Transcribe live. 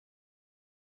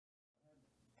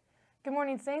Good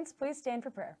morning, Saints. Please stand for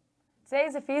prayer. Today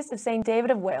is the feast of St. David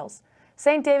of Wales.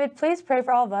 St. David, please pray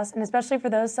for all of us, and especially for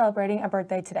those celebrating a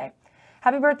birthday today.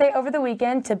 Happy birthday over the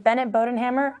weekend to Bennett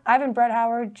Bodenhammer, Ivan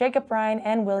Bredhauer, Jacob Ryan,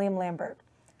 and William Lambert.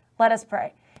 Let us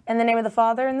pray. In the name of the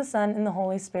Father, and the Son, and the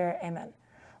Holy Spirit. Amen.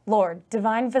 Lord,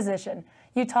 divine physician,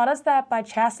 you taught us that by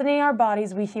chastening our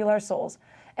bodies we heal our souls.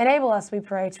 Enable us, we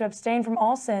pray, to abstain from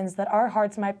all sins, that our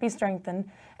hearts might be strengthened,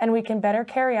 and we can better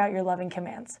carry out your loving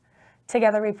commands.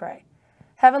 Together we pray.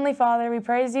 Heavenly Father, we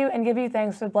praise you and give you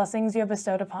thanks for the blessings you have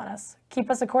bestowed upon us.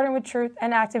 Keep us according with truth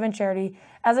and active in charity,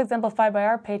 as exemplified by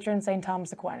our patron, St.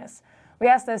 Thomas Aquinas. We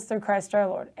ask this through Christ our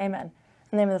Lord. Amen.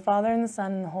 In the name of the Father, and the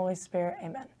Son, and the Holy Spirit.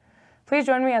 Amen. Please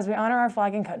join me as we honor our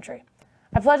flag and country.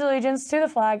 I pledge allegiance to the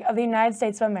flag of the United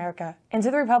States of America, and to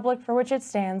the republic for which it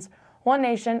stands, one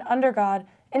nation, under God,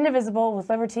 indivisible, with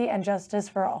liberty and justice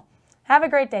for all. Have a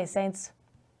great day, Saints.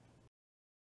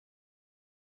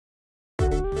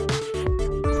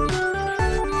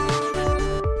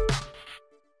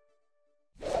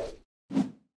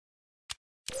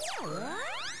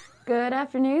 Good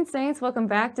afternoon, Saints. Welcome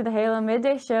back to the Halo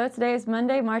Midday Show. Today is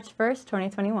Monday, March 1st,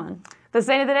 2021. The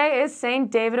saint of the day is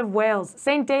St. David of Wales.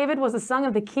 St. David was the son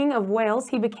of the King of Wales.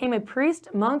 He became a priest,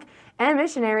 monk, and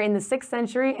missionary in the 6th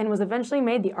century and was eventually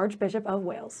made the Archbishop of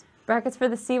Wales. Brackets for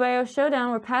the CYO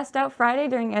Showdown were passed out Friday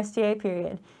during STA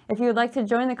period. If you would like to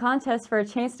join the contest for a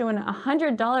chance to win a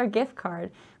 $100 gift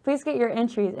card, please get your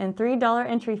entries and $3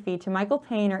 entry fee to Michael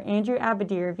Payne or Andrew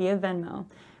Abadir via Venmo.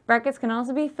 Brackets can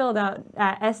also be filled out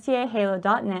at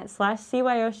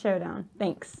stahalo.net/CYO Showdown.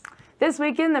 Thanks. This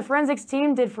weekend, the forensics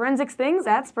team did forensics things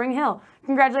at Spring Hill.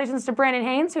 Congratulations to Brandon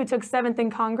Haynes, who took 7th in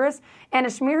Congress, Anna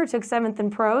Schmier, who took 7th in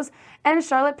prose, and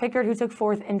Charlotte Pickard, who took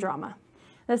 4th in drama.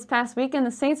 This past weekend,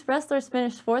 the Saints wrestlers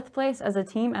finished 4th place as a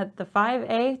team at the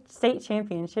 5A State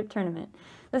Championship Tournament.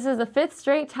 This is the 5th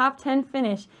straight top 10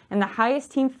 finish and the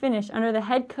highest team finish under the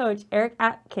head coach, Eric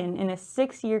Atkin, in his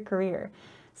 6-year career.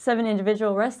 7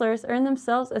 individual wrestlers earned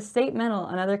themselves a state medal,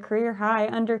 another career high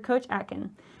under Coach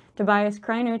Atkin. Tobias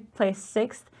Kreiner placed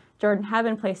 6th, Jordan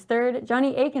Haben placed 3rd,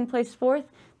 Johnny Aiken placed 4th,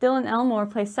 Dylan Elmore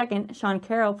placed 2nd, Sean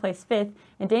Carroll placed 5th,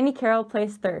 and Danny Carroll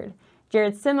placed 3rd.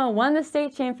 Jared Sima won the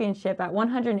state championship at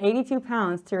 182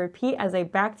 pounds to repeat as a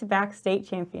back-to-back state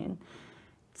champion.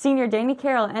 Senior Danny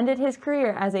Carroll ended his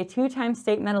career as a 2-time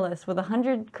state medalist with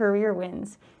 100 career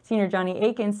wins. Senior Johnny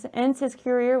Aikens ends his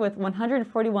career with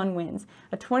 141 wins,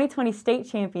 a 2020 state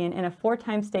champion and a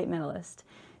 4-time state medalist.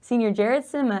 Senior Jared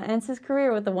Sima ends his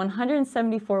career with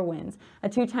 174 wins, a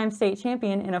 2-time state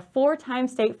champion and a 4-time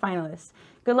state finalist.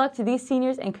 Good luck to these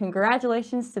seniors and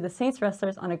congratulations to the Saints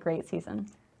wrestlers on a great season.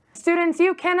 Students,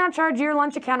 you cannot charge your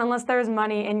lunch account unless there is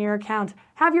money in your account.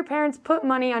 Have your parents put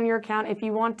money on your account if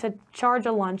you want to charge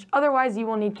a lunch. Otherwise, you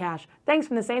will need cash. Thanks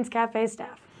from the Saints Cafe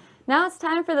staff. Now it's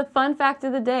time for the fun fact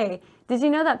of the day. Did you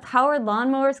know that powered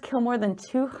lawnmowers kill more than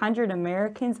 200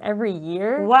 Americans every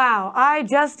year? Wow, I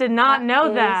just did not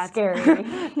know that. Scary.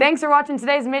 Thanks for watching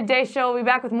today's Midday Show. We'll be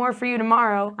back with more for you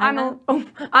tomorrow. I'm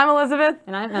Elizabeth.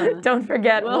 And I'm Emma. Don't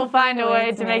forget, we'll find a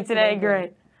way to make today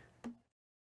great.